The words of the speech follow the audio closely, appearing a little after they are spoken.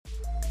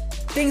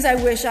things I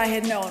wish I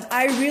had known.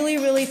 I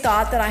really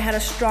thought that I had a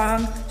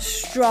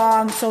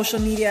strong social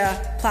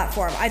media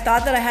platform. I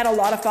thought that I had a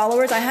lot of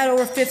followers. I had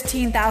over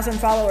 15,000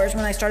 followers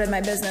when I started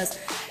my business.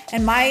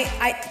 And my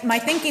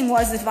thinking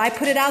was, if I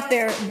put it out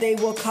there, they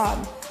will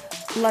come.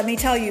 Let me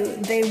tell you,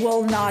 they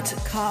will not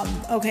come,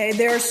 okay?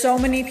 There are so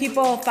many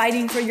people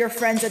fighting for your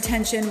friends'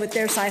 attention with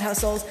their side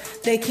hustles.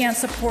 They can't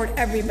support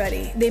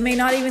everybody. They may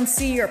not even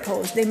see your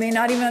post. They may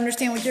not even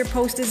understand what your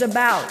post is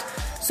about.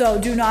 So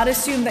do not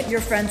assume that your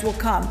friends will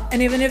come.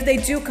 And even if they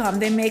do come,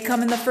 they may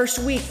come in the first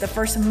week, the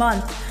first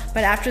month.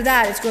 But after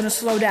that, it's going to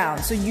slow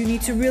down. So you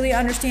need to really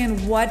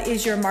understand, what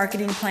is your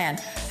marketing plan?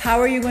 How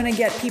are you going to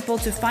get people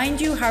to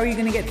find you? How are you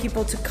going to get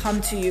people to come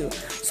to you?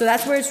 So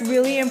that's where it's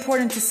really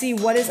important to see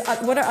what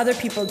are other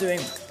people doing.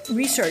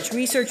 Research.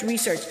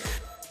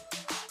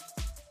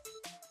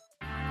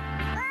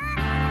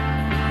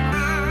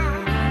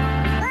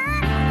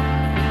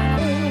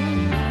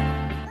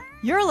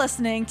 You're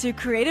listening to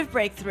Creative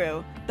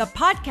Breakthrough, the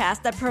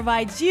podcast that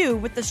provides you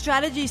with the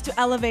strategies to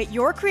elevate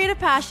your creative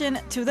passion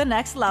to the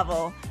next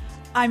level.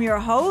 I'm your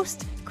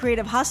host,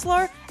 creative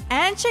hustler,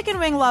 and chicken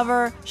wing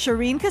lover,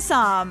 Shireen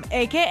Kassam,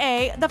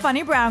 aka the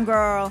Funny Brown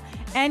Girl.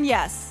 And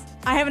yes,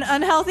 I have an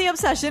unhealthy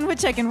obsession with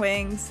chicken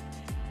wings.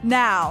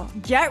 Now,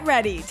 get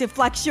ready to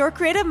flex your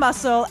creative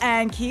muscle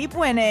and keep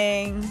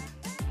winning.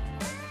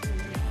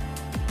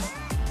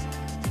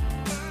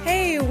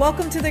 Hey,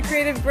 welcome to the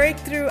Creative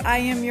Breakthrough. I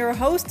am your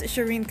host,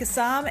 Shireen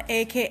Kassam,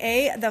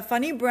 aka the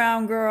Funny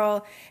Brown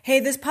Girl.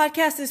 Hey, this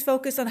podcast is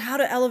focused on how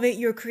to elevate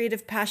your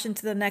creative passion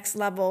to the next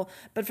level.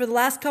 But for the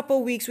last couple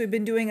of weeks, we've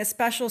been doing a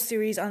special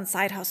series on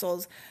side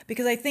hustles,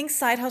 because I think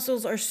side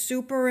hustles are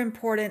super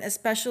important,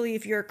 especially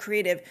if you're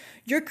creative.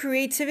 Your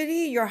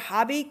creativity, your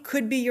hobby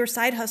could be your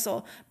side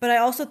hustle. But I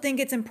also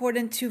think it's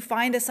important to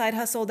find a side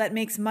hustle that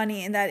makes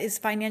money and that is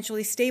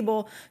financially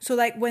stable, so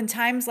like when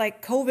times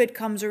like COVID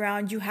comes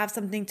around, you have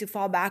something to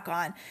fall back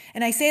on.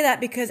 And I say that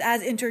because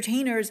as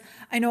entertainers,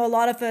 I know a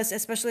lot of us,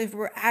 especially if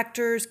we're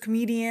actors,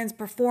 comedians,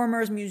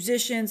 performers,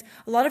 musicians,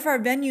 a lot of our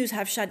venues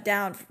have shut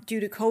down due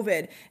to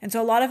COVID. And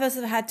so a lot of us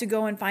have had to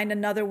go and find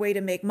another way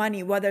to make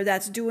money, whether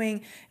that's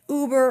doing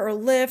Uber or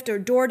Lyft or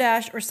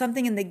DoorDash or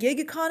something in the gig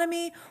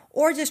economy,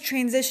 or just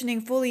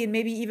transitioning fully and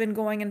maybe even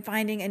going and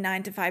finding a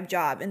 9-to-5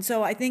 job. And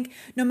so I think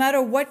no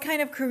matter what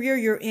kind of career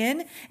you're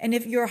in, and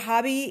if your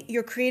hobby,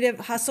 your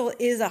creative hustle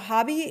is a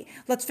hobby,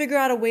 let's figure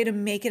out a way to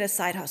make it a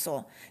side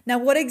hustle. Now,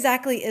 what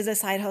exactly is a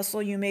side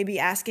hustle, you may be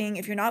asking?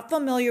 If you're not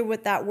familiar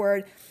with that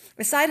word,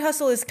 a side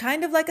hustle is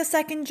kind of like a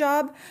second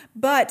job,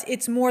 but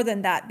it's more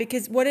than that,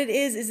 because what it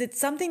is it's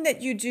something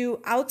that you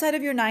do outside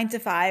of your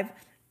 9-to-5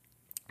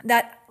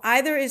 that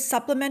either is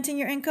supplementing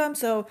your income,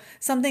 so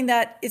something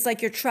that is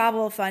like your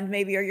travel fund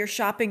maybe, or your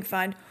shopping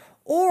fund,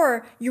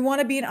 or you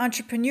want to be an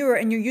entrepreneur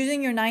and you're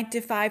using your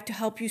 9-to-5 to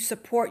help you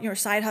support your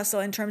side hustle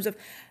in terms of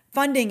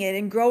funding it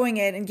and growing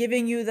it and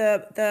giving you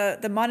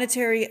the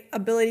monetary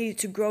ability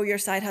to grow your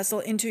side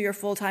hustle into your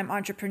full-time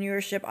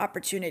entrepreneurship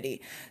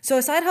opportunity. So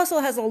a side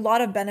hustle has a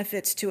lot of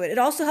benefits to it. It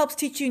also helps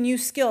teach you new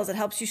skills. It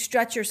helps you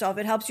stretch yourself.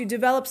 It helps you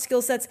develop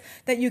skill sets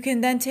that you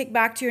can then take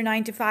back to your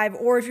 9-to-5,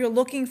 or if you're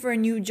looking for a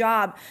new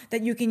job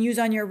that you can use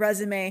on your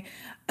resume.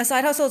 A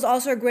side hustle is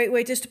also a great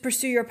way just to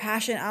pursue your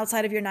passion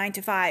outside of your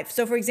 9-to-5.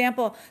 So for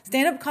example,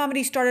 stand-up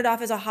comedy started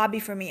off as a hobby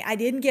for me. I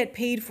didn't get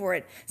paid for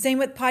it. Same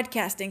with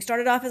podcasting.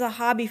 Started off as a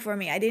hobby for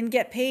me. I didn't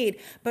get paid,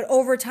 but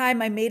over time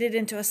I made it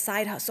into a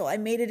side hustle. I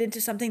made it into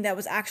something that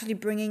was actually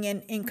bringing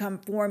in income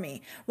for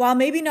me. While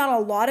maybe not a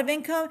lot of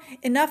income,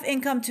 enough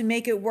income to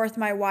make it worth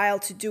my while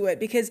to do it,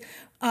 because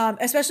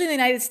especially in the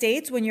United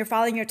States, when you're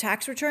filing your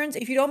tax returns,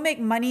 if you don't make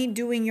money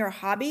doing your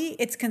hobby,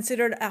 it's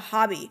considered a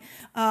hobby.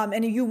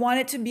 And you want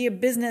it to be a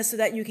business so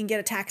that you can get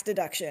a tax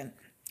deduction.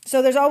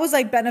 So there's always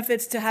like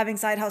benefits to having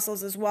side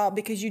hustles as well,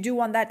 because you do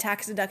want that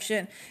tax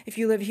deduction if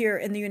you live here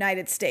in the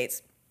United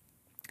States.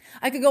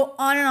 I could go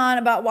on and on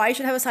about why you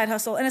should have a side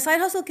hustle. And a side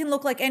hustle can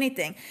look like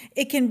anything.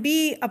 It can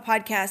be a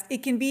podcast.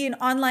 It can be an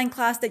online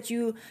class that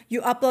you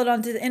upload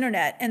onto the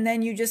internet and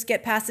then you just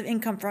get passive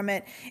income from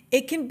it.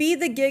 It can be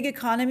the gig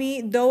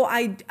economy, though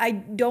I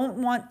don't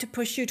want to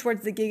push you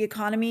towards the gig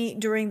economy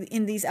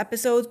in these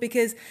episodes,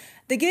 because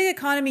the gig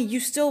economy, you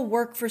still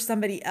work for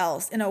somebody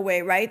else in a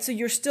way, right? So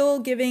you're still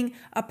giving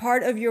a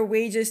part of your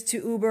wages to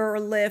Uber or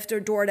Lyft or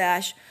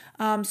DoorDash.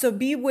 So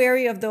be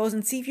wary of those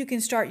and see if you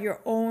can start your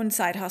own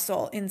side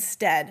hustle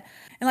instead.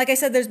 And like I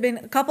said, there's been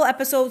a couple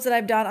episodes that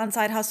I've done on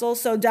side hustles.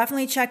 So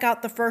definitely check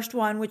out the first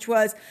one, which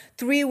was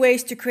 3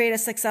 ways to create a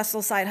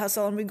successful side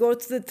hustle. And we go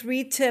to the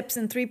 3 tips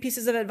and 3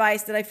 pieces of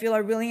advice that I feel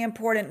are really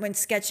important when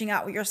sketching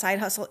out what your side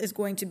hustle is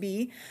going to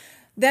be.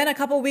 Then a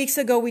couple weeks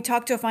ago, we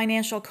talked to a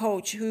financial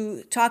coach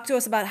who talked to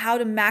us about how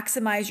to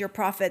maximize your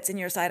profits in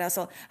your side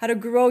hustle, how to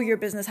grow your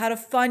business, how to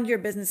fund your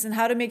business, and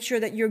how to make sure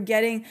that you're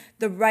getting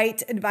the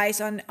right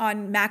advice on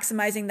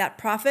maximizing that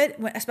profit,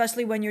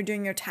 especially when you're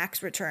doing your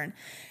tax return.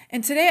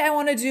 And today I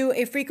want to do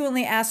a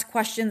frequently asked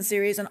questions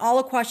series on all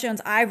the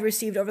questions I've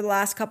received over the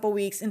last couple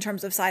weeks in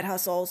terms of side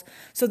hustles.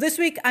 So this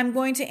week I'm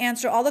going to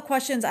answer all the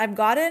questions I've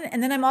gotten,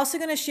 and then I'm also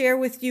going to share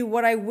with you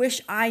what I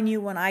wish I knew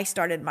when I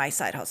started my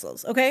side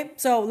hustles. Okay,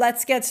 so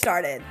let's get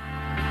started.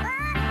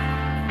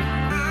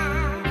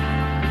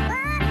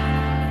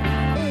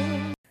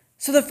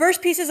 So the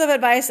first pieces of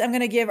advice I'm going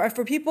to give are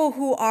for people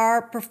who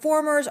are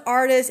performers,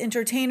 artists,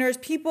 entertainers,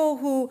 people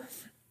who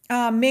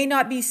may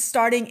not be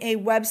starting a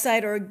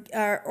website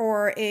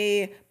or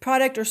a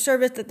product or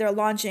service that they're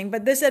launching.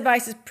 But this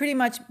advice is pretty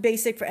much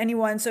basic for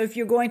anyone. So if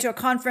you're going to a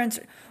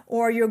conference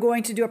or you're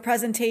going to do a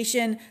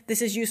presentation,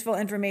 this is useful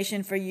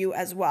information for you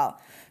as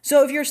well.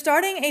 So if you're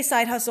starting a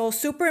side hustle,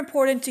 super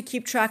important to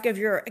keep track of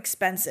your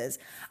expenses.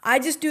 I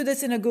just do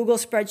this in a Google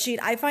spreadsheet.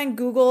 I find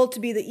Google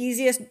to be the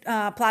easiest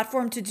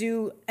platform to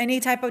do any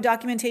type of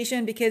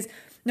documentation because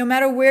no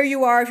matter where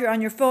you are, if you're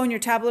on your phone, your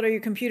tablet, or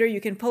your computer, you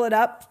can pull it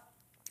up.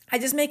 I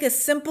just make a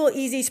simple,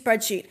 easy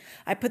spreadsheet.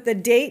 I put the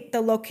date,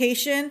 the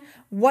location,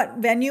 what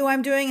venue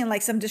I'm doing, and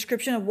like some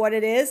description of what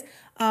it is.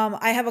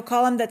 I have a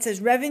column that says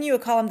revenue, a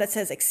column that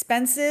says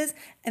expenses,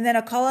 and then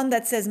a column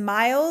that says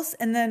miles,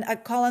 and then a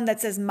column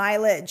that says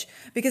mileage.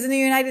 Because in the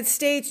United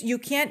States, you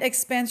can't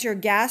expense your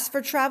gas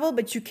for travel,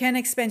 but you can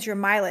expense your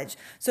mileage.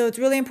 So it's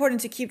really important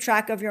to keep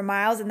track of your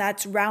miles, and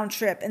that's round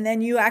trip. And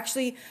then you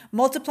actually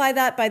multiply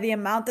that by the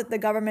amount that the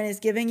government is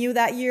giving you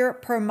that year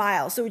per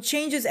mile. So it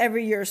changes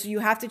every year, so you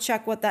have to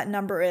check what that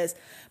number is.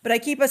 But I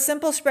keep a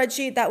simple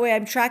spreadsheet. That way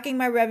I'm tracking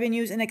my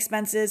revenues and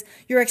expenses.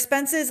 Your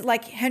expenses,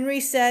 like Henry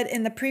said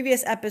in the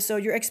previous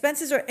episode, your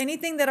expenses are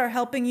anything that are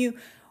helping you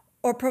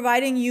or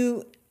providing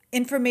you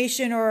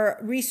information or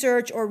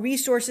research or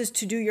resources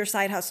to do your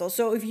side hustle.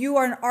 So if you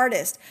are an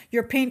artist,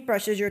 your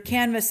paintbrushes, your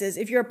canvases,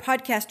 if you're a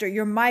podcaster,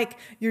 your mic,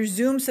 your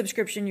Zoom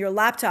subscription, your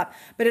laptop,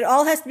 but it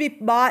all has to be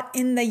bought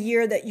in the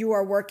year that you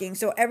are working.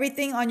 So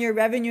everything on your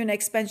revenue and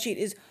expense sheet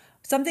is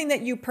something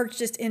that you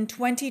purchased in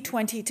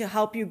 2020 to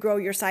help you grow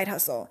your side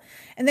hustle.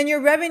 And then your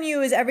revenue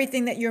is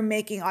everything that you're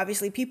making,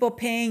 obviously, people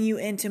paying you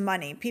into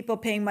money, people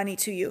paying money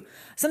to you.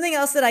 Something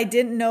else that I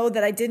didn't know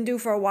that I didn't do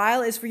for a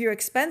while is for your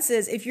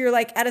expenses. If you're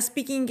like at a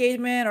speaking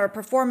engagement or a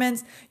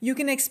performance, you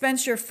can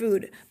expense your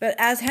food. But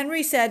as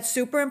Henry said,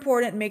 super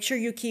important, make sure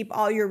you keep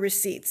all your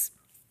receipts.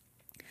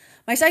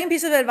 My second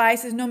piece of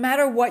advice is no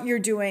matter what you're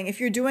doing, if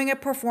you're doing a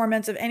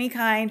performance of any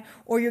kind,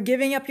 or you're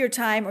giving up your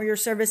time or your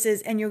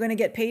services and you're going to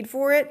get paid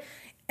for it,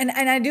 and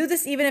I do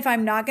this even if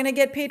I'm not going to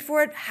get paid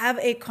for it, have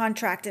a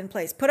contract in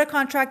place. Put a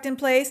contract in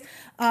place.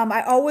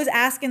 I always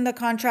ask in the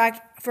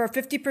contract for a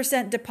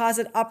 50%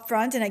 deposit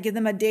upfront, and I give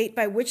them a date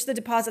by which the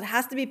deposit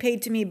has to be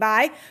paid to me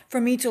by for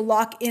me to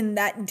lock in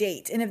that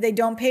date. And if they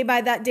don't pay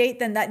by that date,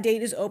 then that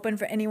date is open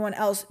for anyone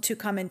else to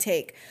come and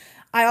take.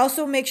 I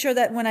also make sure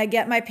that when I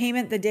get my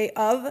payment the day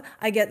of,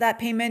 I get that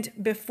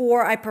payment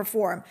before I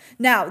perform.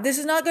 Now, this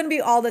is not going to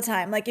be all the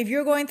time. Like if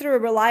you're going through a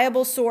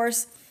reliable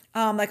source,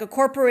 like a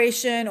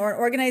corporation or an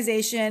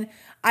organization,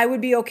 I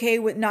would be okay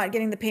with not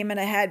getting the payment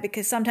ahead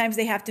because sometimes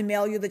they have to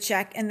mail you the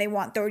check and they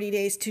want 30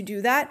 days to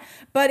do that.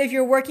 But if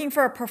you're working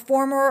for a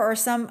performer or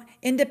some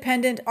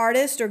independent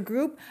artist or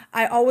group,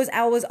 I always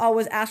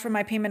ask for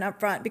my payment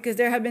up front because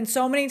there have been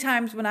so many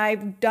times when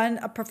I've done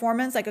a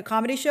performance, like a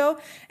comedy show,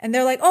 and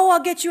they're like, oh,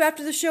 I'll get you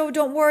after the show.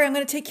 Don't worry. I'm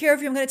going to take care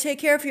of you. I'm going to take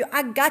care of you.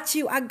 I got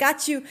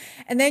you.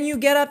 And then you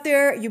get up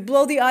there, you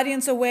blow the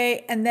audience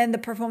away, and then the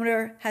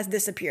promoter has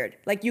disappeared.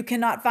 Like you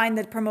cannot find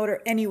the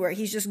promoter anywhere.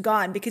 He's just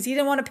gone because he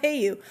didn't want to pay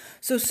you.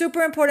 So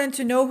super important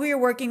to know who you're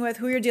working with,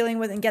 who you're dealing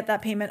with, and get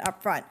that payment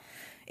up front.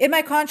 In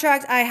my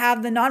contract, I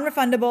have the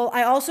non-refundable.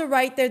 I also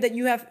write there that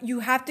you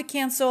have to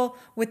cancel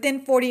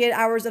within 48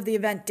 hours of the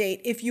event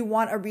date if you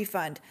want a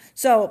refund.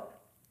 So,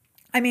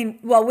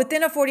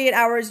 within a 48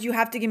 hours, you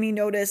have to give me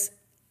notice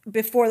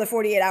before the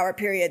 48-hour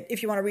period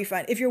if you want a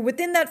refund. If you're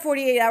within that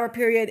 48-hour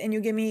period and you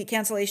give me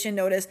cancellation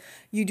notice,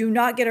 you do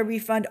not get a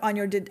refund on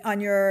your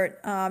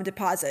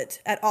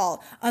deposit at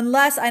all.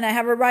 Unless, and I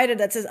have a writer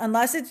that says,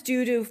 unless it's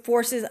due to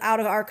forces out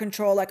of our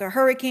control, like a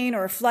hurricane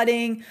or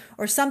flooding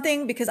or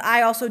something, because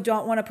I also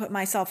don't want to put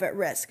myself at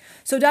risk.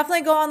 So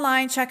definitely go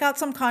online, check out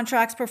some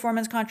contracts,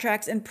 performance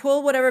contracts, and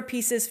pull whatever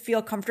pieces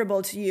feel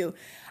comfortable to you.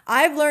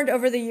 I've learned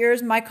over the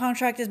years, my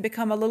contract has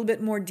become a little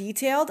bit more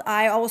detailed.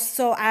 I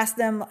also ask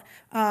them,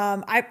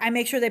 I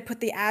make sure they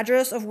put the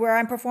address of where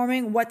I'm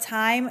performing, what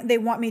time they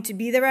want me to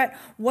be there at,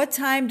 what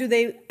time do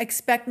they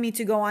expect me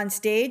to go on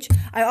stage.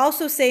 I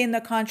also say in the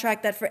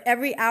contract that for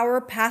every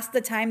hour past the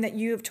time that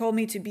you have told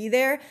me to be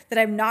there that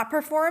I've not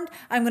performed,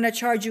 I'm going to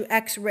charge you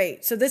X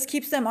rate. So this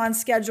keeps them on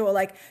schedule.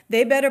 Like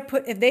they better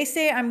if they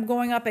say I'm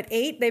going up at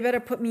 8, they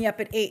better put me up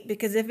at 8,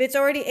 because if it's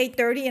already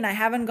 8:30 and I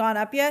haven't gone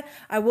up yet,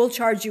 I will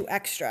charge you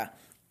extra.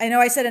 I know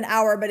I said an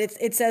hour, but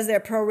it says they're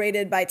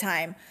prorated by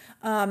time.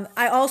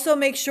 I also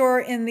make sure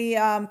in the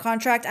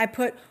contract I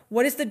put,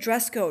 what is the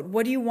dress code?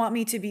 What do you want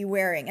me to be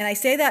wearing? And I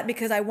say that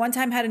because I one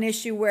time had an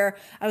issue where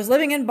I was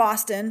living in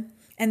Boston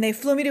and they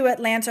flew me to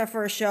Atlanta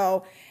for a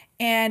show.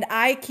 And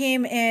I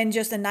came in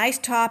just a nice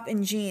top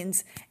and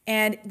jeans,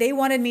 and they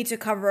wanted me to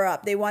cover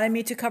up. They wanted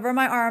me to cover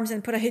my arms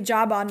and put a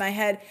hijab on my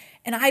head,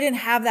 and I didn't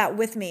have that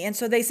with me. And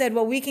so they said,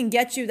 well, we can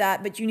get you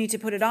that, but you need to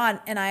put it on.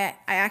 And I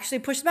actually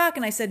pushed back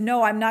and I said,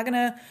 no, I'm not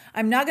gonna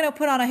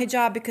put on a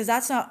hijab because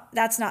that's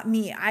not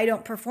me. I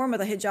don't perform with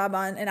a hijab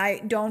on, and I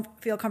don't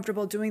feel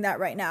comfortable doing that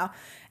right now.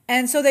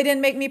 And so they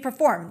didn't make me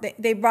perform.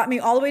 They brought me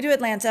all the way to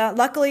Atlanta.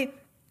 Luckily,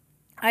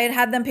 I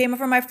had them pay me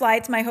for my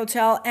flights, my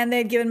hotel, and they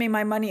had given me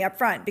my money up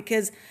front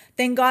because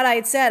thank God I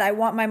had said I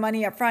want my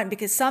money up front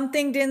because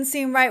something didn't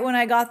seem right when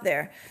I got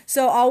there.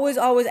 So always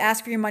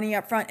ask for your money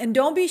up front and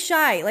don't be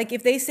shy. Like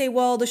if they say,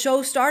 well, the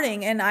show's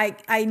starting and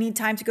I need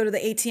time to go to the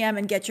ATM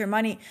and get your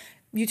money,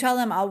 you tell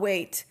them I'll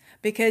wait.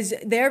 Because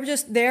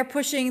they're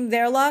pushing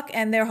their luck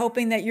and they're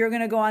hoping that you're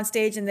going to go on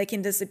stage and they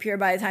can disappear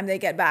by the time they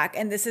get back.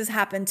 And this has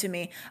happened to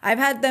me. I've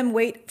had them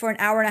wait for an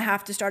hour and a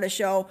half to start a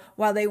show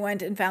while they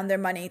went and found their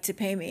money to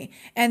pay me.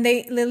 And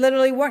they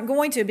literally weren't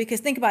going to, because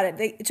think about it.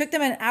 It took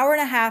them an hour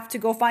and a half to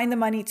go find the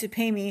money to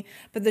pay me,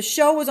 but the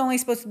show was only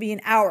supposed to be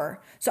an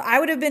hour. So I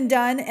would have been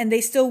done and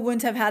they still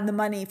wouldn't have had the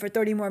money for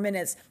 30 more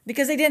minutes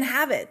because they didn't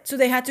have it. So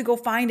they had to go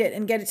find it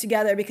and get it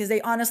together because they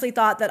honestly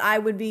thought that I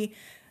would be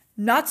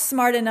not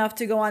smart enough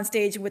to go on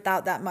stage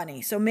without that money.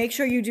 So make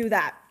sure you do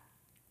that.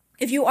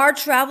 If you are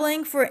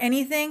traveling for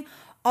anything,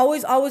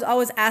 always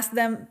ask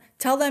them,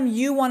 tell them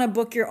you want to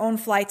book your own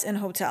flights and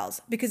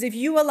hotels. Because if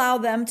you allow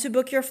them to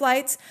book your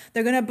flights,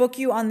 they're going to book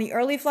you on the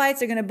early flights.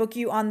 They're going to book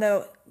you on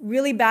the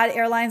really bad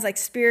airlines like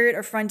Spirit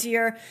or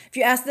Frontier. If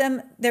you ask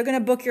them, they're going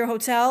to book your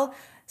hotel.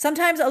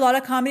 Sometimes a lot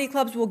of comedy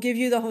clubs will give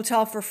you the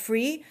hotel for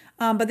free,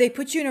 but they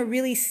put you in a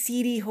really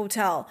seedy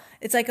hotel.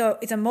 It's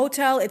a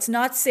motel. It's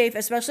not safe,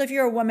 especially if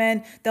you're a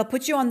woman. They'll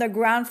put you on the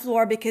ground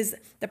floor because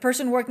the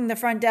person working the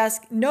front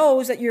desk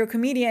knows that you're a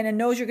comedian and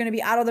knows you're going to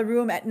be out of the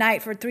room at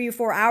night for 3 or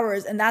 4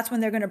 hours, and that's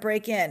when they're going to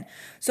break in.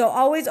 So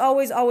always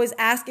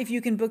ask if you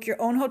can book your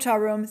own hotel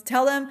rooms.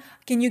 Tell them,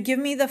 can you give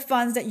me the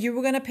funds that you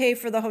were going to pay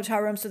for the hotel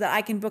room so that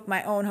I can book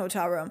my own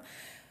hotel room?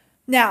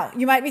 Now,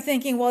 you might be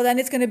thinking, well, then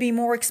it's going to be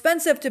more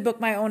expensive to book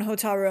my own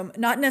hotel room.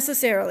 Not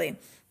necessarily.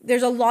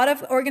 There's a lot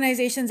of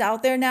organizations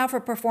out there now for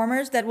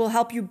performers that will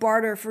help you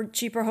barter for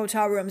cheaper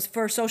hotel rooms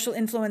for social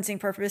influencing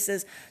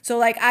purposes. So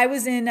like I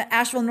was in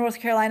Asheville,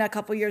 North Carolina a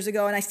couple years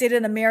ago and I stayed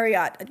in a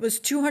Marriott. It was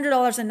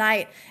 $200 a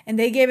night and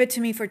they gave it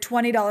to me for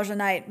 $20 a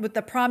night with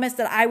the promise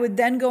that I would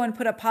then go and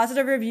put a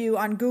positive review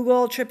on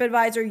Google,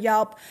 TripAdvisor,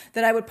 Yelp,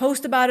 that I would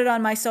post about it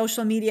on my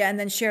social media and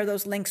then share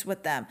those links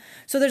with them.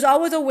 So there's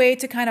always a way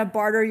to kind of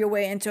barter your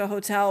way into a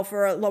hotel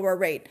for a lower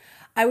rate.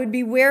 I would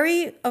be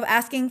wary of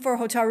asking for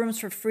hotel rooms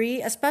for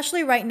free,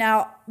 especially right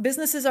now.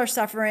 Businesses are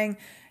suffering.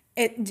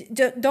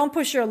 Don't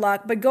push your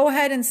luck, but go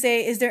ahead and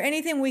say, is there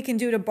anything we can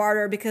do to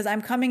barter? Because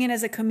I'm coming in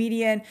as a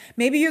comedian.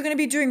 Maybe you're going to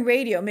be doing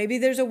radio. Maybe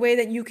there's a way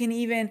that you can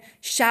even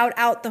shout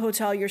out the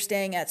hotel you're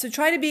staying at. So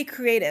try to be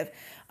creative.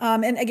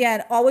 And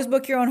again, always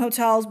book your own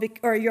hotels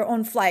or your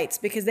own flights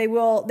because they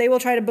will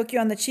try to book you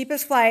on the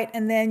cheapest flight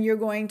and then you're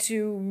going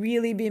to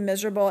really be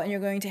miserable and you're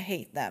going to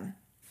hate them.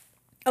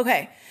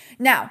 Okay,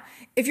 now,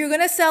 if you're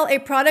going to sell a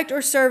product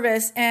or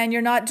service and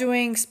you're not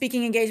doing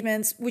speaking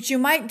engagements, which you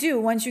might do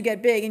once you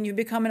get big and you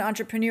become an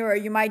entrepreneur,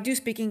 you might do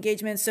speaking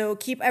engagements, so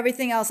keep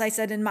everything else I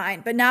said in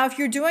mind. But now if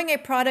you're doing a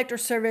product or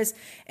service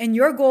and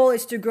your goal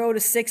is to grow to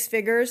 6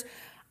 figures,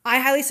 I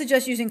highly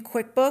suggest using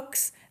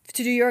QuickBooks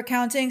to do your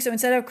accounting. So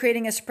instead of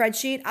creating a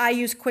spreadsheet, I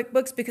use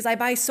QuickBooks because I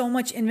buy so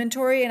much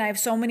inventory and I have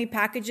so many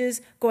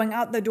packages going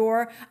out the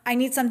door. I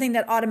need something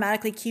that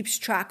automatically keeps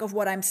track of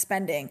what I'm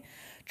spending.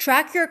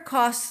 Track your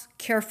costs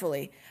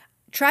carefully.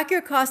 Track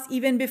your costs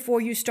even before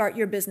you start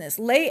your business.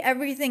 Lay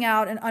everything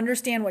out and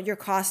understand what your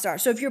costs are.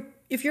 So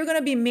if you're going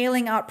to be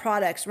mailing out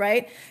products,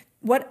 right?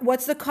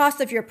 What's the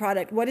cost of your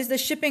product? What is the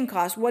shipping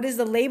cost? What is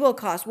the label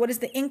cost? What is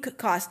the ink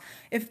cost?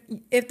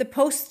 If the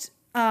post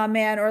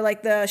man or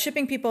like the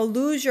shipping people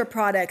lose your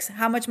products,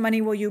 how much money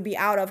will you be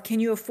out of? Can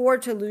you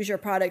afford to lose your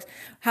products?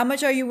 How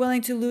much are you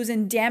willing to lose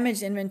in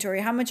damaged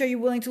inventory? How much are you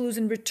willing to lose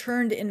in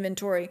returned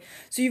inventory?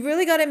 So you've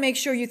really got to make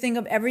sure you think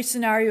of every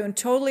scenario and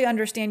totally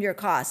understand your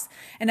costs.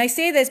 And I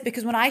say this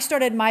because when I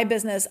started my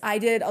business, I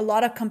did a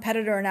lot of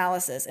competitor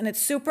analysis, and it's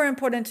super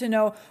important to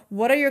know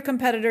what are your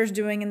competitors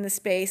doing in the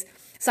space.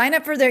 Sign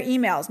up for their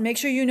emails. Make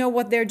sure you know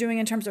what they're doing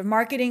in terms of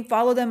marketing.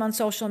 Follow them on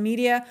social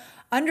media.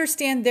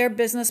 Understand their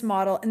business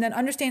model, and then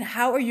understand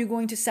how are you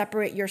going to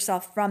separate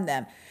yourself from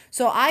them.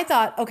 So I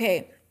thought,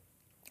 okay,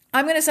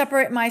 I'm going to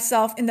separate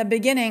myself in the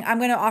beginning. I'm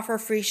going to offer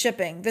free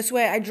shipping. This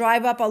way I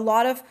drive up a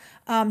lot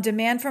of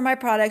demand for my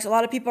products. A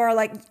lot of people are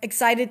like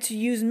excited to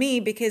use me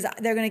because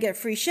they're going to get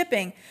free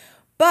shipping.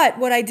 But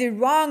what I did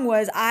wrong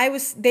was I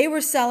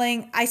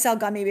sell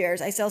gummy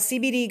bears. I sell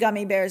CBD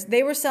gummy bears.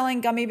 They were selling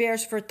gummy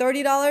bears for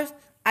 $30.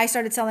 I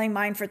started selling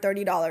mine for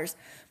 $30.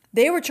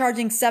 They were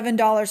charging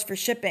 $7 for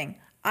shipping.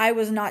 I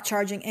was not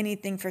charging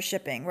anything for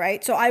shipping,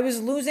 right? So I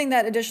was losing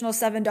that additional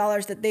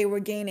 $7 that they were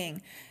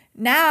gaining.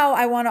 Now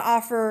I want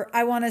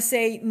to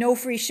say no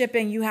free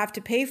shipping, you have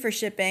to pay for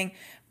shipping.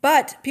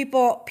 But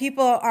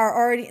people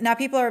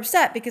are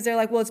upset because they're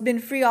like, well, it's been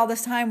free all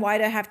this time. Why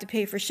do I have to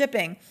pay for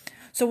shipping?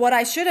 So what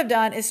I should have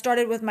done is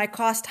started with my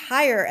cost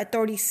higher at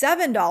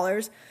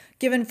 $37,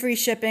 given free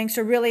shipping.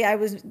 So really I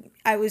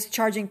was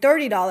charging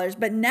 $30.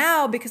 But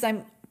now because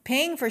I'm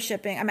paying for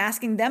shipping, I'm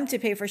asking them to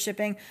pay for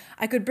shipping,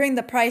 I could bring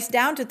the price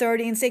down to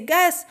 30 and say,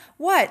 guess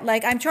what?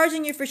 Like, I'm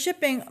charging you for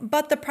shipping,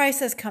 but the price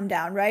has come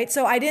down, right?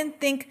 So I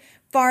didn't think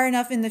far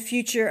enough in the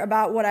future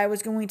about what I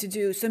was going to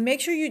do. So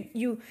make sure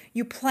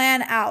you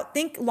plan out.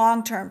 Think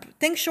long term,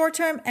 think short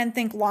term, and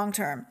think long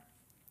term.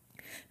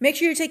 Make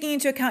sure you're taking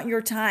into account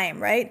your time,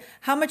 right?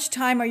 How much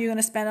time are you going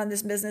to spend on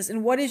this business,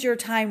 and what is your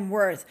time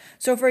worth?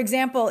 So for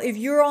example, if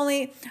you're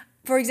only,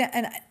 for example,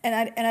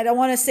 and I don't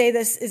want to say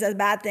this is a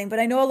bad thing, but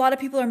I know a lot of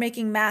people are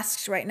making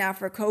masks right now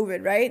for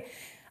COVID, right?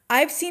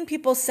 I've seen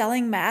people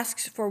selling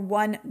masks for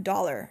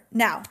 $1.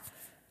 Now,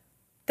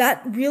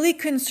 that really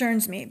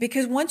concerns me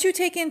because once you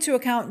take into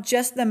account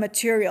just the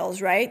materials,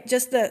 right?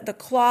 Just the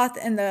cloth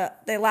and the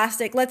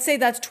elastic, let's say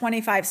that's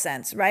 25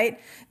 cents, right?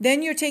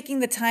 Then you're taking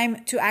the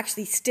time to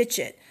actually stitch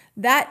it.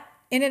 That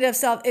in and of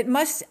itself,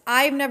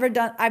 I've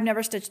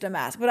never stitched a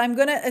mask, but I'm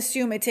going to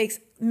assume it takes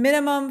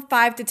minimum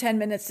 5 to 10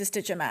 minutes to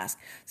stitch a mask.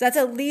 So that's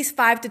at least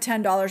 $5 to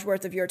 $10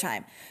 worth of your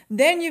time.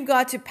 Then you've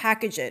got to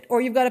package it,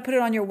 or you've got to put it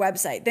on your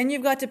website. Then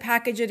you've got to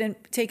package it and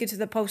take it to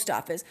the post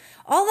office.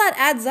 All that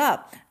adds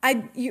up.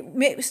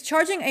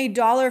 Charging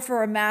 $1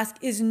 for a mask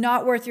is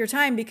not worth your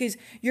time because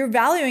you're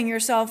valuing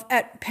yourself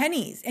at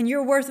pennies, and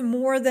you're worth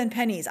more than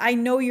pennies. I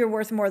know you're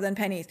worth more than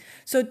pennies.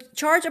 So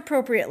charge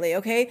appropriately,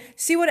 okay?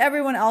 See what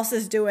everyone else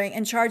is doing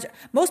and charge.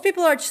 Most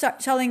people are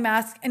selling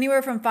masks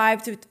anywhere from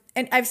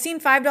and I've seen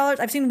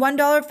 $5, I've seen $1,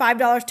 $5,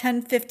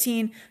 $10,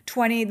 $15,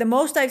 $20. The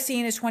most I've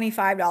seen is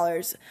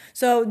 $25.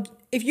 So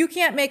if you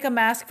can't make a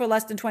mask for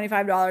less than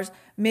 $25,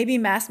 maybe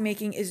mask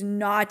making is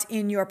not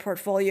in your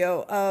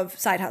portfolio of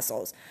side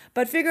hustles.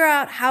 But figure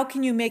out how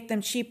can you make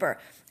them cheaper.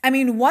 I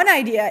mean, one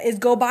idea is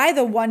go buy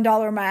the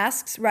 $1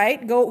 masks,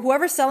 right? Go,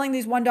 whoever's selling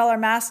these $1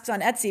 masks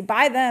on Etsy,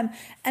 buy them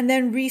and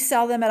then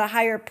resell them at a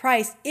higher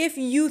price if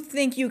you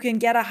think you can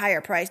get a higher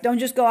price. Don't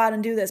just go out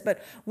and do this,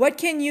 but what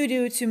can you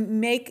do to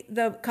make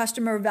the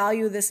customer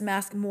value this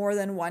mask more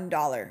than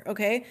 $1,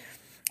 okay?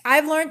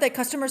 I've learned that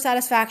customer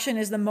satisfaction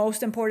is the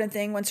most important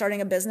thing when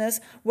starting a business,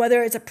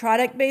 whether it's a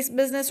product-based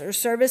business or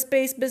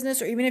service-based business,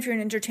 or even if you're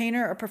an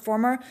entertainer or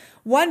performer.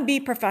 One,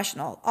 be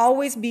professional.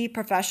 Always be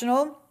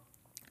professional.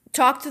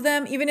 Talk to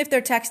them, even if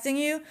they're texting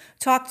you,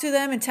 talk to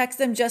them and text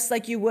them just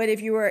like you would if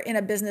you were in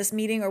a business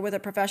meeting or with a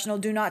professional.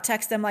 Do not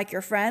text them like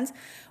your friends.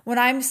 When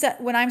I'm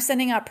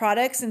sending out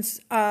products and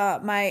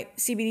my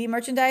CBD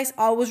merchandise,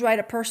 always write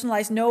a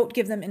personalized note,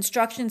 give them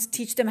instructions,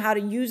 teach them how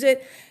to use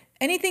it.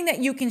 Anything that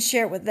you can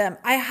share with them.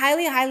 I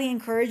highly, highly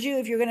encourage you,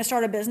 if you're going to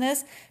start a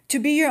business, to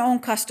be your own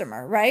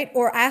customer, right?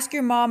 Or ask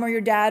your mom or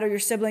your dad or your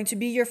sibling to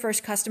be your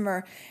first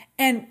customer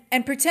and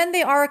pretend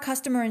they are a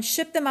customer and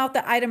ship them out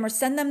the item or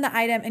send them the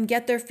item and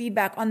get their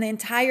feedback on the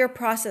entire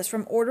process,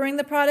 from ordering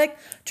the product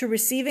to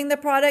receiving the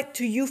product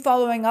to you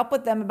following up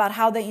with them about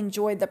how they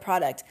enjoyed the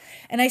product.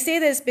 And I say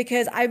this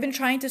because I've been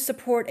trying to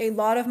support a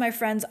lot of my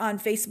friends on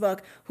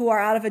Facebook who are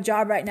out of a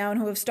job right now and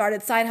who have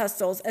started side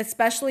hustles,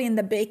 especially in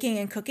the baking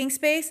and cooking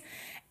space.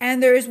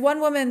 And there is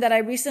one woman that I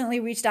recently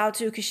reached out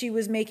to because she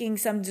was making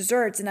some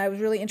desserts and I was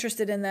really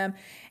interested in them.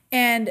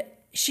 And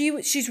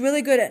she's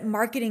really good at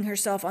marketing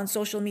herself on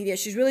social media.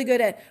 She's really good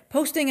at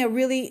posting a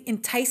really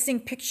enticing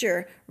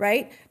picture,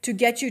 right? To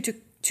get you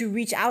to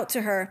reach out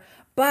to her.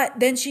 But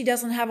then she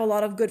doesn't have a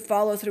lot of good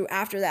follow through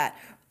after that.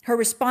 Her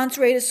response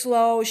rate is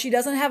slow. She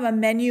doesn't have a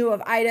menu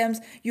of items.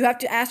 You have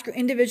to ask her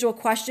individual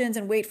questions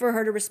and wait for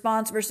her to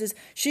respond versus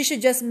she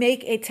should just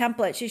make a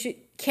template.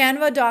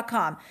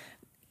 Canva.com.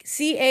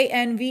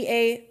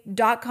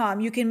 Canva.com.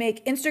 You can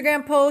make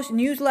Instagram posts,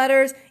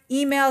 newsletters,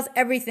 emails,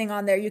 everything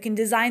on there. You can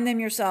design them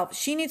yourself.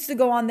 She needs to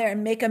go on there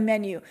and make a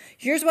menu.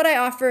 Here's what I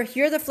offer.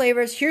 Here are the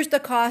flavors. Here's the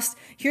cost.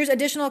 Here's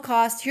additional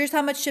cost. Here's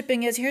how much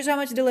shipping is. Here's how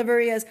much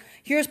delivery is.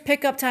 Here's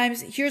pickup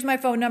times. Here's my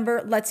phone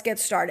number. Let's get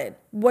started.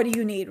 What do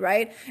you need,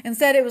 right?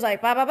 Instead, it was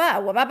like, ba, ba,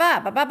 ba, ba,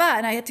 ba, ba, ba, ba.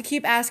 And I had to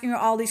keep asking her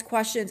all these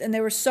questions. And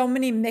there were so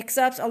many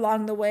mix-ups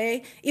along the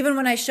way. Even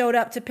when I showed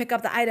up to pick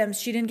up the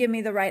items, she didn't give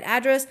me the right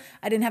address.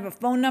 I didn't have a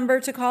phone number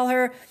to call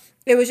her.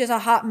 It was just a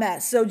hot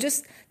mess. So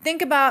just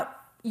think about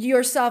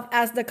yourself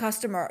as the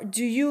customer.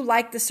 Do you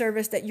like the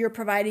service that you're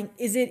providing?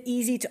 Is it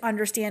easy to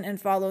understand and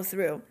follow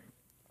through?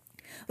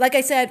 Like I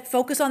said,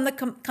 focus on the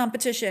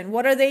competition.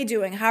 What are they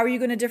doing? How are you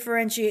going to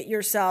differentiate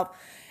yourself?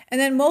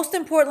 And then most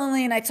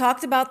importantly, and I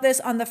talked about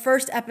this on the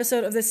first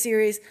episode of this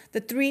series,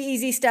 the 3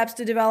 easy steps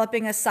to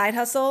developing a side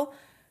hustle.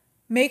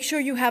 Make sure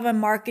you have a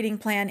marketing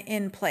plan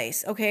in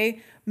place,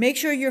 okay? Make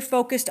sure you're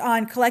focused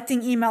on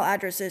collecting email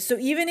addresses. So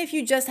even if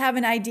you just have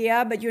an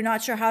idea, but you're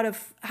not sure how to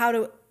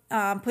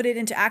put it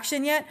into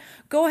action yet,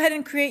 go ahead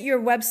and create your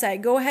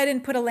website. Go ahead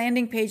and put a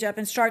landing page up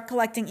and start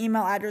collecting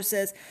email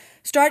addresses.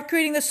 Start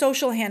creating the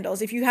social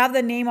handles. If you have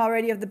the name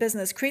already of the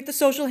business, create the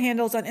social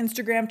handles on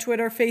Instagram,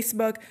 Twitter,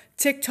 Facebook,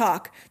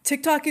 TikTok.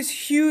 TikTok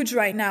is huge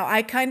right now.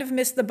 I kind of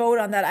missed the boat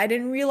on that. I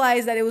didn't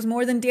realize that it was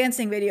more than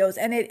dancing videos,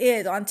 and it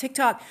is. On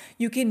TikTok,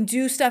 you can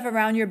do stuff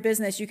around your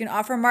business. You can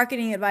offer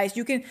marketing advice.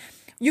 You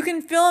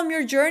can film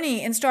your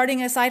journey in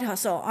starting a side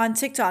hustle on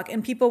TikTok,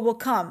 and people will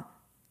come.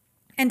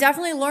 And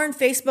definitely learn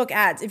Facebook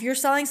ads. If you're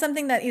selling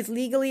something that is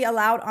legally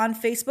allowed on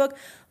Facebook,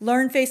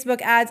 learn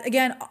Facebook ads.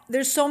 Again,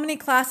 there's so many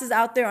classes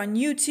out there on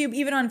YouTube,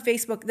 even on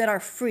Facebook, that are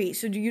free.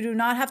 So you do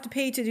not have to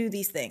pay to do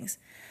these things.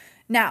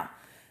 Now,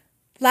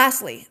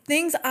 lastly,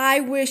 things I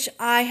wish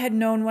I had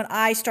known when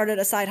I started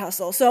a side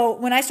hustle. So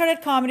when I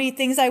started comedy,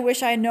 things I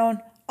wish I had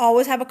known: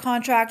 always have a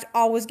contract,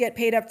 always get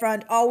paid up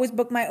front, always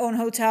book my own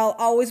hotel,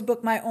 always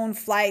book my own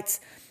flights.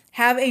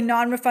 Have a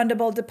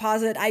non-refundable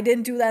deposit. I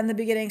didn't do that in the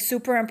beginning.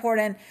 Super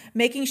important.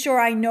 Making sure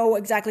I know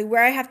exactly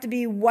where I have to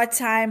be, what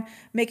time,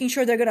 making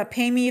sure they're going to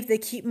pay me if they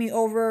keep me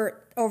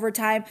over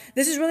time.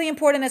 This is really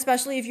important,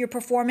 especially if you're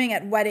performing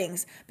at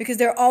weddings, because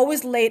they're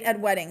always late at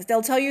weddings.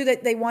 They'll tell you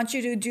that they want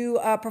you to do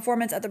a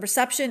performance at the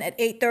reception at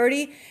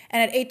 8:30,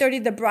 and at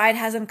 8:30 the bride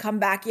hasn't come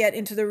back yet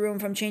into the room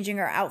from changing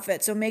her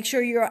outfit. So make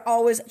sure you're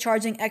always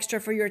charging extra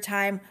for your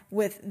time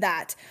with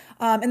that.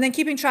 And then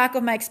keeping track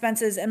of my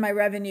expenses and my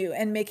revenue,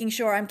 and making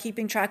sure I'm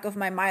keeping track of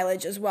my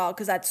mileage as well,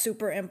 because that's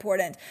super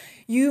important.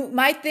 You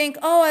might think,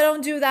 oh, I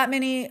don't do that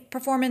many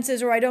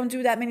performances, or I don't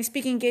do that many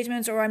speaking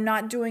engagements, or I'm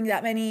not doing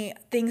that many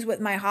things with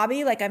my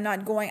hobby, like I'm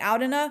not going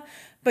out enough.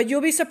 But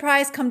you'll be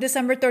surprised come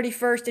December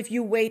 31st, if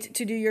you wait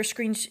to do your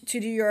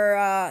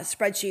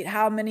spreadsheet,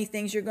 how many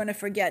things you're going to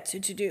forget to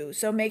do.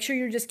 So make sure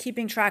you're just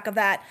keeping track of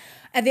that.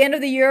 At the end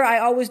of the year, I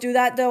always do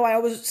that though. I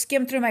always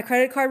skim through my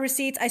credit card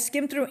receipts. I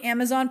skim through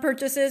Amazon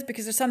purchases,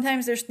 because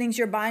sometimes there's things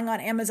you're buying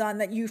on Amazon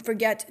that you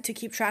forget to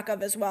keep track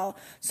of as well.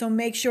 So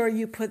make sure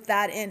you put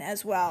that in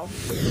as well.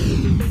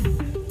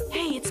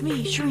 Hey, it's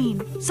me,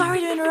 Shireen.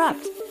 Sorry to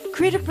interrupt.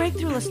 Creative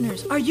Breakthrough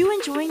listeners, are you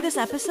enjoying this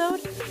episode?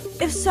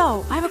 If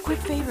so, I have a quick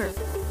favor.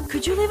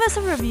 Could you leave us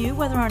a review,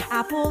 whether on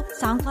Apple,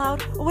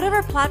 SoundCloud, or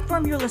whatever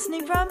platform you're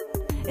listening from?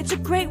 It's a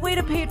great way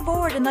to pay it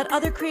forward and let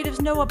other creatives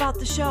know about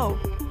the show.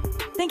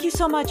 Thank you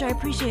so much. I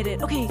appreciate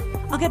it. Okay,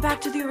 I'll get back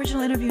to the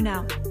original interview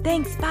now.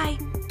 Thanks. Bye.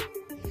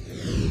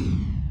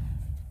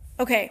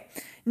 Okay,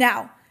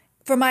 now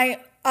for my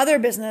other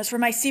business, for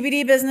my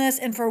CBD business,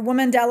 and for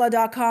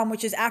Womandela.com,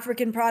 which is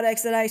African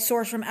products that I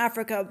source from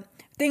Africa,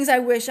 things I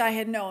wish I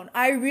had known.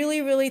 I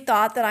really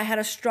thought that I had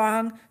a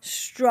strong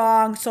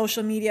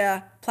social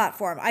media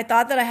platform. I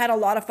thought that I had a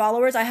lot of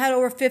followers. I had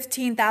over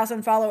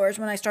 15,000 followers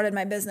when I started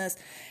my business.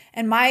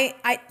 And my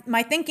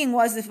thinking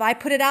was, if I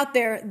put it out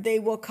there, they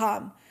will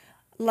come.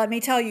 Let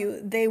me tell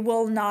you, they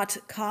will not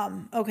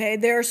come, okay?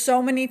 There are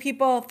so many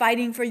people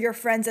fighting for your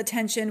friends'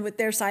 attention with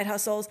their side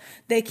hustles.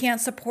 They can't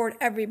support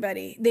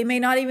everybody. They may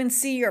not even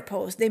see your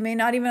post. They may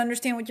not even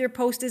understand what your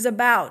post is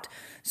about.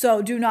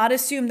 So do not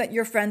assume that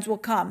your friends will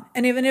come.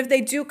 And even if they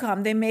do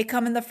come, they may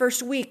come in the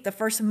first week, the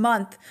first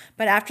month.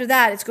 But after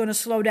that, it's going to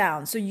slow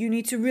down. So you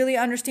need to really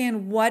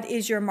understand, what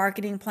is your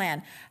marketing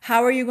plan?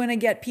 How are you going to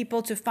get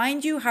people to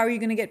find you? How are you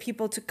going to get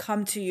people to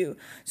come to you?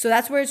 So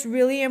that's where it's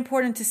really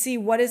important to see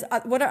what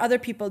are other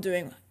people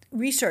doing.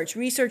 Research.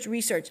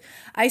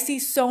 I see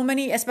so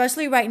many,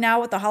 especially right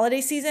now with the holiday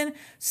season,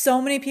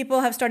 so many people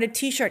have started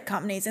t-shirt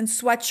companies and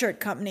sweatshirt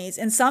companies,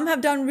 and some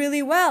have done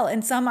really well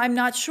and some I'm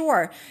not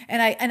sure.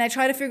 And I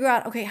try to figure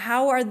out, okay,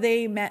 how are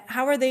they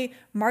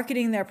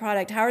marketing their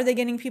product? How are they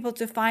getting people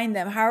to find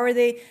them? How are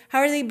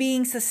they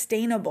being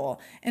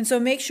sustainable? And so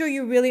make sure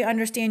you really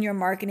understand your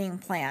marketing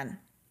plan.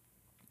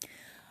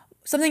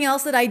 Something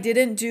else that I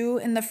didn't do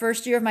in the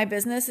first year of my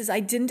business is I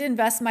didn't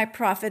invest my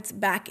profits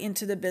back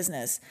into the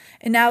business.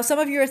 And now some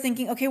of you are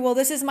thinking, okay, well,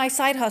 this is my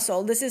side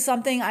hustle. This is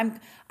something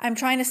I'm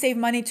trying to save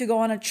money to go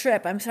on a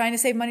trip. I'm trying to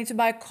save money to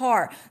buy a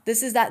car.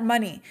 This is that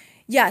money.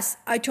 Yes,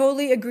 I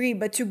totally agree.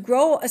 But to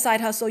grow a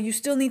side hustle, you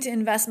still need to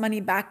invest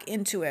money back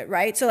into it,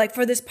 right? So like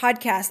for this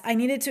podcast, I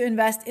needed to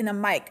invest in a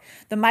mic.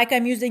 The mic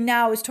I'm using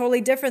now is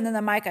totally different than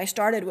the mic I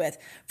started with.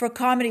 For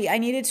comedy, I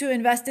needed to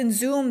invest in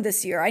Zoom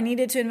this year. I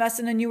needed to invest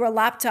in a newer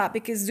laptop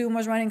because Zoom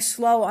was running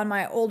slow on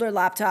my older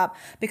laptop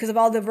because of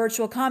all the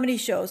virtual comedy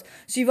shows.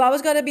 So you've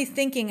always got to be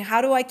thinking,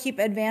 how do I keep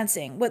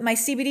advancing? With my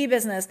CBD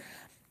business,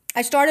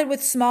 I started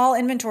with small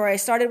inventory. I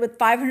started with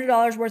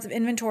 $500 worth of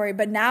inventory,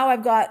 but now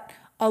I've got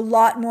a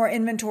lot more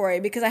inventory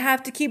because I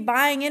have to keep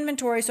buying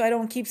inventory so I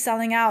don't keep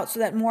selling out,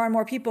 so that more and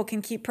more people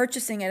can keep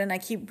purchasing it and I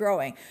keep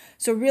growing.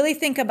 So really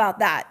think about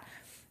that.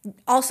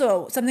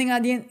 Also, something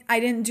I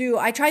didn't do,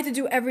 I tried to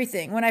do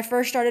everything. When I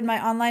first started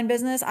my online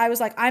business, I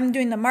was like, I'm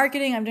doing the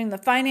marketing, I'm doing the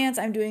finance,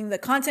 I'm doing the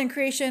content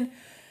creation.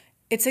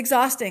 It's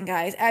exhausting,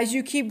 guys. As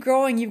you keep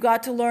growing, you've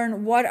got to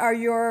learn what are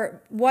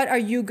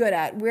you good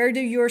at? Where do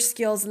your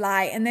skills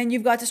lie? And then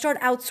you've got to start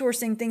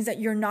outsourcing things that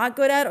you're not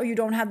good at, or you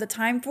don't have the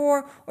time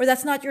for, or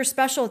that's not your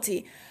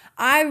specialty.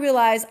 I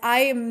realize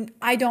I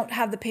don't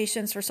have the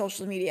patience for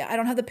social media. I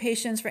don't have the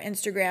patience for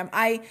Instagram.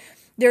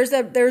 There's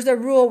a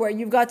rule where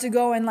you've got to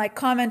go and like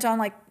comment on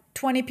like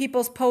 20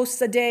 people's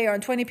posts a day or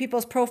on 20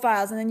 people's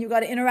profiles, and then you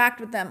got to interact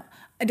with them.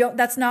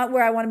 That's not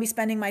where I want to be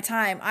spending my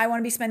time. I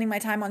want to be spending my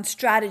time on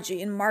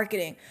strategy and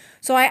marketing.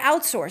 So I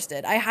outsourced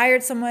it. I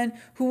hired someone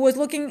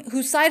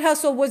whose side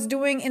hustle was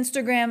doing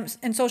Instagram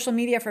and social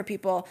media for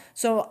people.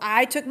 So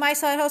I took my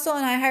side hustle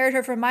and I hired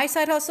her for my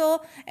side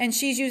hustle, and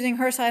she's using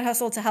her side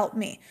hustle to help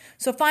me.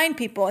 So find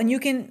people, and you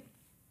can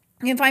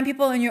find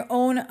people in your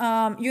own,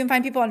 you can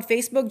find people on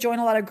Facebook, join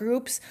a lot of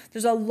groups.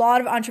 There's a lot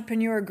of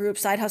entrepreneur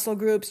groups, side hustle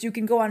groups. You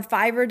can go on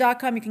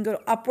Fiverr.com, you can go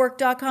to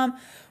Upwork.com.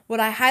 What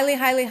I highly,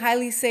 highly,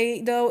 highly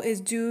say though is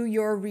do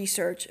your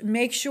research.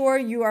 Make sure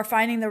you are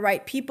finding the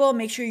right people.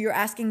 Make sure you're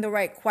asking the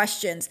right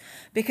questions,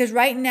 because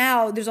right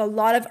now there's a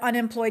lot of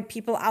unemployed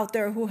people out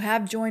there who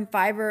have joined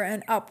Fiverr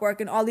and Upwork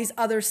and all these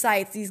other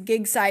sites, these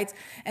gig sites,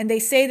 and they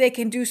say they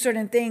can do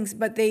certain things,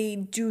 but they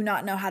do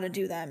not know how to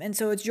do them. And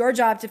so it's your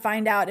job to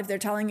find out if they're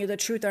telling you the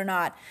truth or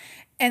not.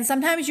 And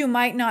sometimes you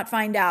might not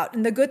find out.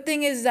 And the good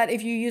thing is that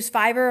if you use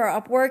Fiverr or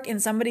Upwork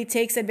and somebody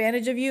takes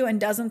advantage of you and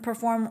doesn't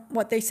perform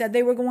what they said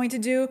they were going to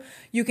do,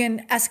 you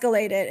can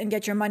escalate it and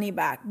get your money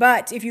back.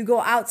 But if you go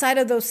outside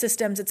of those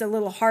systems, it's a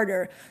little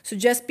harder. So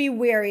just be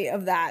wary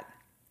of that.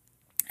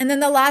 And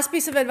then the last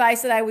piece of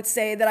advice that I would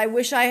say that I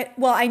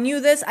knew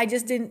this, I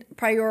just didn't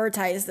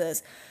prioritize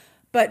this.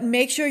 But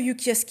make sure you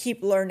just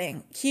keep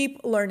learning,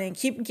 keep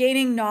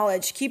gaining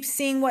knowledge, keep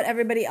seeing what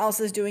everybody else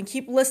is doing,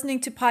 keep listening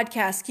to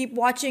podcasts, keep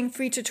watching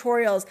free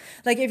tutorials.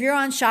 Like if you're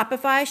on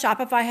Shopify,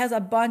 Shopify has a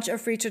bunch of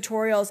free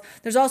tutorials.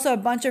 There's also a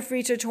bunch of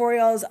free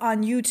tutorials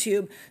on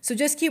YouTube. So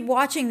just keep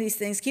watching these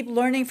things, keep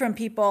learning from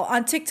people.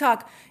 On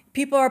TikTok,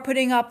 people are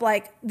putting up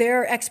like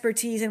their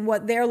expertise and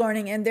what they're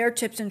learning and their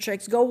tips and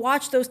tricks. Go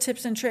watch those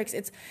tips and tricks.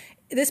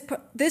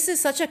 This is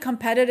such a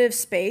competitive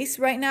space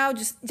right now.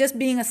 Just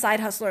being a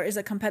side hustler is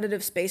a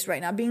competitive space right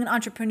now. Being an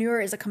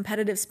entrepreneur is a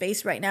competitive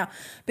space right now,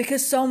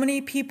 because so many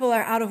people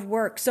are out of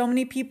work. So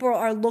many people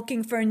are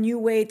looking for a new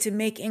way to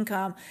make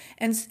income,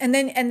 and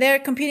they're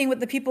competing with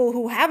the people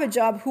who have a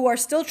job who are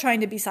still trying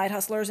to be side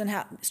hustlers and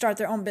start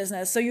their own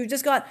business. So you've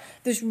just got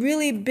this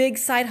really big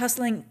side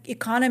hustling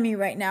economy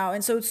right now,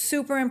 and so it's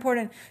super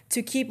important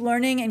to keep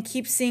learning and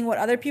keep seeing what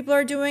other people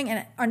are doing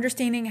and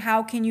understanding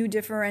how can you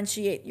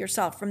differentiate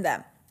yourself from them.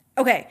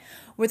 Okay,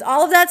 with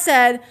all of that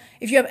said,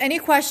 if you have any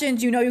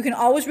questions, you can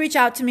always reach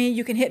out to me.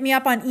 You can hit me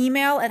up on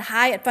email at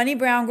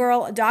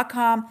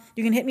hi@funnybrown.com.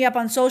 You can hit me up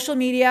on social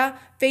media,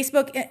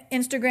 Facebook,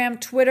 Instagram,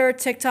 Twitter,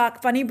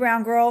 TikTok, Funny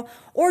Brown Girl,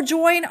 or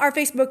join our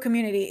Facebook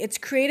community. It's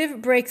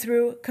Creative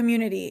Breakthrough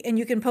Community, and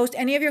you can post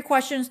any of your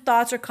questions,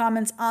 thoughts, or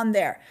comments on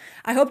there.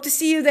 I hope to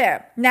see you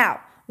there. Now,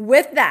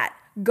 with that,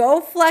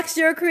 go flex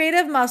your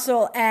creative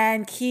muscle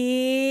and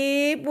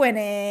keep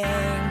winning.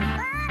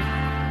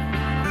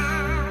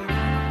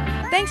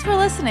 Thanks for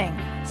listening.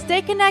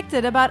 Stay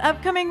connected about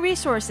upcoming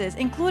resources,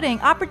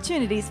 including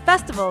opportunities,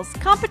 festivals,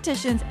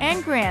 competitions,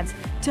 and grants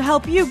to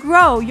help you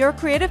grow your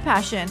creative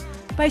passion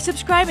by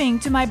subscribing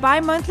to my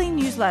bi-monthly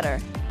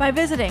newsletter by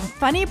visiting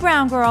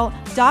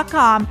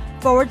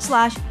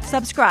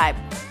funnybrowngirl.com/subscribe.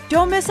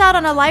 Don't miss out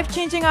on a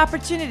life-changing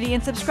opportunity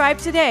and subscribe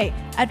today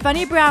at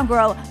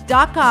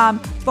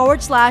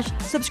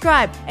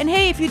funnybrowngirl.com/subscribe. And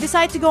hey, if you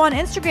decide to go on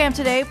Instagram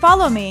today,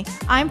 follow me.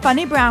 I'm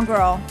Funny Brown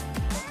Girl.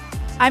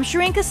 I'm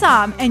Shireen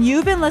Kassam, and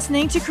you've been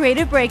listening to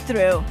Creative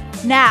Breakthrough.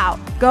 Now,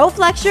 go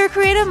flex your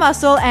creative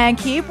muscle and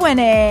keep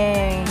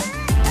winning.